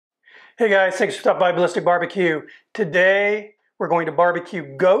Hey guys, thanks for stopping by Ballistic Barbecue. Today we're going to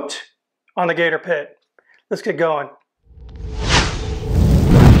barbecue goat on the Gator Pit. Let's get going.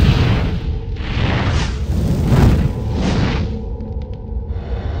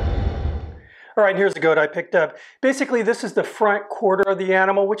 All right, here's the goat I picked up. Basically, this is the front quarter of the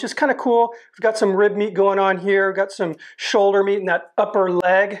animal, which is kind of cool. We've got some rib meat going on here. We've got some shoulder meat in that upper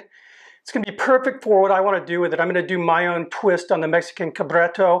leg. It's going to be perfect for what I want to do with it. I'm going to do my own twist on the Mexican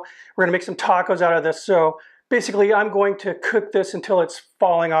Cabrito. We're going to make some tacos out of this. So basically, I'm going to cook this until it's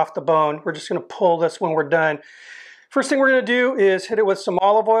falling off the bone. We're just going to pull this when we're done. First thing we're going to do is hit it with some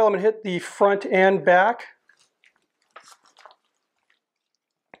olive oil. I'm going to hit the front and back.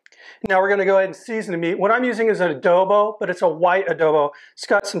 Now we're going to go ahead and season the meat. What I'm using is an adobo, but it's a white adobo. It's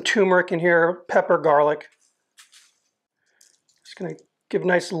got some turmeric in here, pepper, garlic. Just going to give a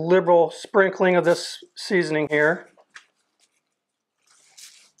nice liberal sprinkling of this seasoning here.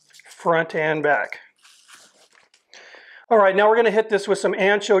 Front and back. All right, now we're going to hit this with some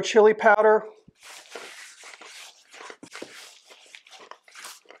ancho chili powder.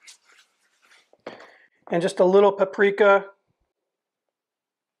 And just a little paprika.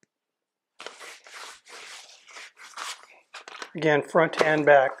 Again, front and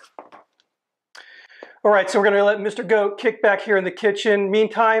back. All right, so we're going to let Mr. Goat kick back here in the kitchen.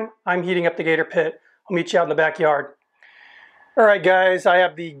 Meantime, I'm heating up the Gator Pit. I'll meet you out in the backyard. All right, guys, I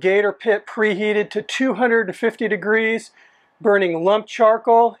have the Gator Pit preheated to 250 degrees, burning lump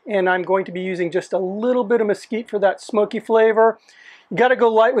charcoal, and I'm going to be using just a little bit of mesquite for that smoky flavor. You got to go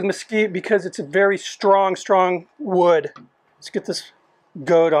light with mesquite because it's a very strong wood. Let's get this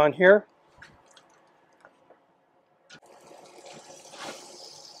goat on here.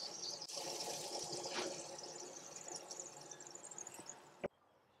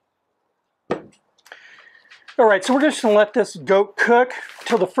 All right, so we're just going to let this goat cook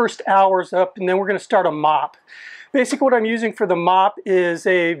till the first hour's up, and then we're going to start a mop. Basically, what I'm using for the mop is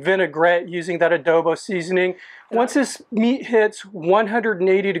a vinaigrette using that adobo seasoning. Once this meat hits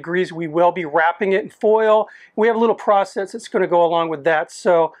 180 degrees, we will be wrapping it in foil. We have a little process that's going to go along with that,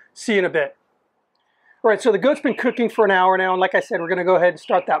 so see you in a bit. All right, so the goat's been cooking for an hour now, and like I said, we're going to go ahead and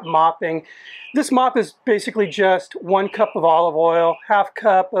start that mopping. This mop is basically just 1 cup of olive oil, ½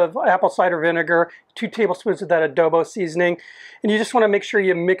 cup of apple cider vinegar, 2 tablespoons of that adobo seasoning, and you just want to make sure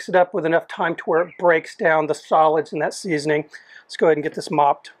you mix it up with enough time to where it breaks down the solids in that seasoning. Let's go ahead and get this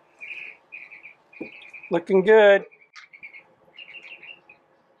mopped. Looking good.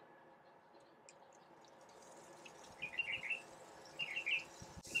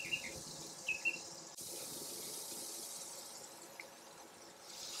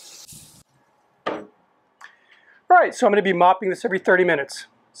 All right, so I'm going to be mopping this every 30 minutes.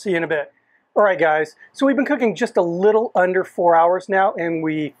 See you in a bit. All right, guys, so we've been cooking just a little under 4 hours now, and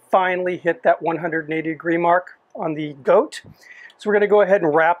we finally hit that 180 degree mark on the goat. So we're going to go ahead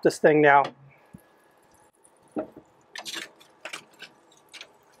and wrap this thing now.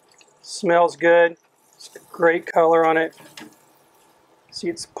 Smells good. It's a great color on it. See,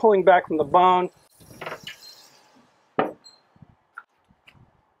 it's pulling back from the bone.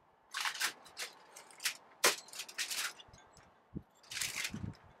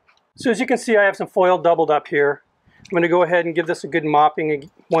 So as you can see, I have some foil doubled up here. I'm going to go ahead and give this a good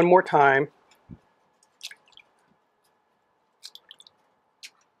mopping one more time.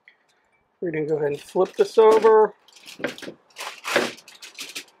 We're going to go ahead and flip this over.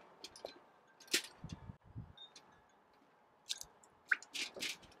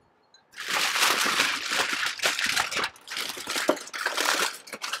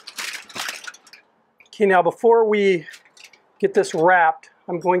 Okay, now before we get this wrapped,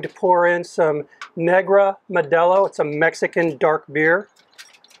 I'm going to pour in some Negra Modelo. It's a Mexican dark beer.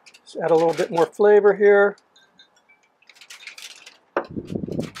 Just add a little bit more flavor here. I'm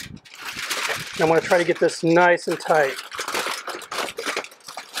going to try to get this nice and tight.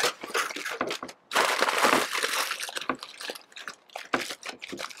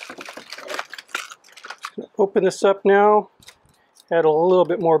 Open this up now. Add a little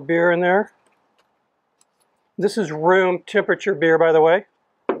bit more beer in there. This is room temperature beer, by the way.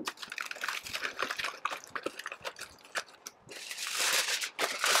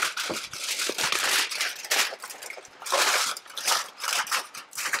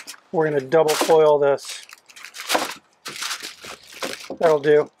 We're going to double foil this. That'll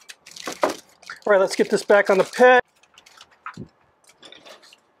do. All right, let's get this back on the pit.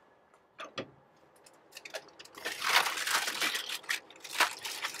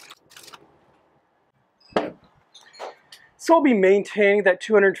 So I'll be maintaining that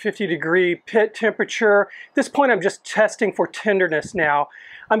 250-degree pit temperature. At this point, I'm just testing for tenderness now.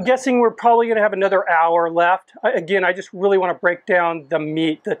 I'm guessing we're probably going to have another hour left. Again, I just really want to break down the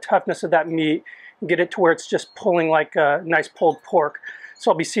meat, the toughness of that meat, and get it to where it's just pulling like a nice pulled pork.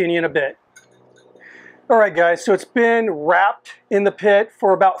 So I'll be seeing you in a bit. All right, guys, so it's been wrapped in the pit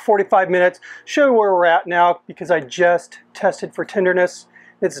for about 45 minutes. Show you where we're at now because I just tested for tenderness.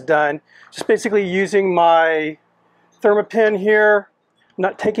 It's done. Just basically using my thermopin here. I'm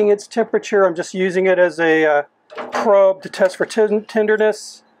not taking its temperature. I'm just using it as a probe to test for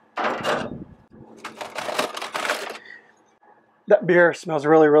tenderness. That beer smells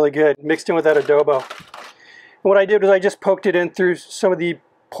really, really good, mixed in with that adobo. And what I did was I just poked it in through some of the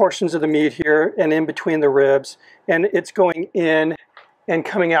portions of the meat here and in between the ribs, and it's going in and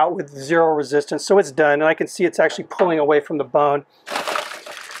coming out with zero resistance. So it's done, and I can see it's actually pulling away from the bone.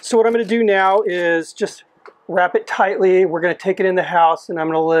 So what I'm going to do now is just wrap it tightly. We're going to take it in the house, and I'm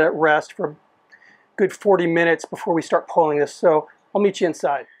going to let it rest for a good 40 minutes before we start pulling this. So I'll meet you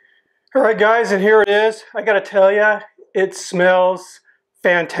inside. All right, guys, and here it is. I got to tell you, it smells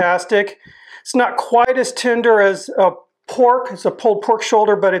fantastic. It's not quite as tender as a pork. It's a pulled pork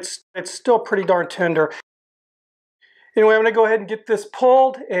shoulder, but it's still pretty darn tender. Anyway, I'm going to go ahead and get this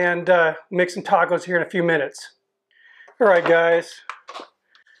pulled and make some tacos here in a few minutes. All right, guys.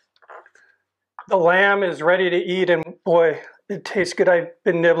 The lamb is ready to eat, and boy, it tastes good. I've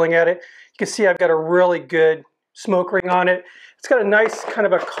been nibbling at it. You can see I've got a really good smoke ring on it. It's got a nice kind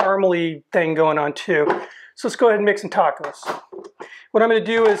of a caramely thing going on too. So let's go ahead and make some tacos. What I'm going to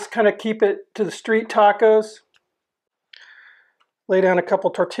do is kind of keep it to the street tacos. Lay down a couple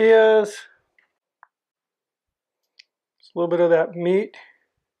tortillas. Just a little bit of that meat.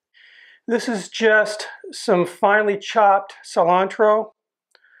 This is just some finely chopped cilantro,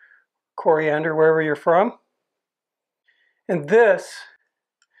 coriander, wherever you're from. And this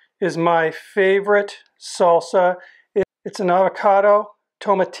is my favorite salsa. It's an avocado,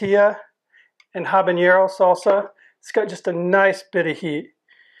 tomatilla, and habanero salsa. It's got just a nice bit of heat.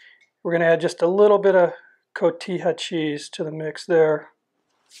 We're going to add just a little bit of cotija cheese to the mix there.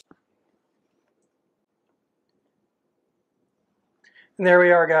 And there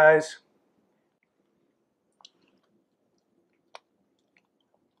we are, guys.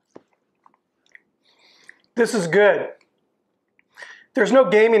 This is good. There's no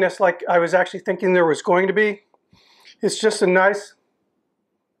gaminess like I was actually thinking there was going to be. It's just a nice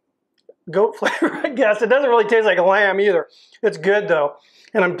goat flavor, I guess. It doesn't really taste like a lamb either. It's good though.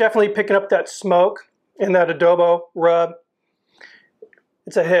 And I'm definitely picking up that smoke and that adobo rub.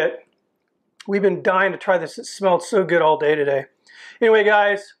 It's a hit. We've been dying to try this. It smelled so good all day today. Anyway,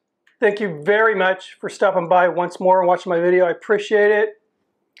 guys, thank you very much for stopping by once more and watching my video. I appreciate it.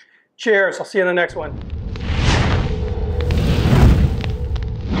 Cheers. I'll see you in the next one.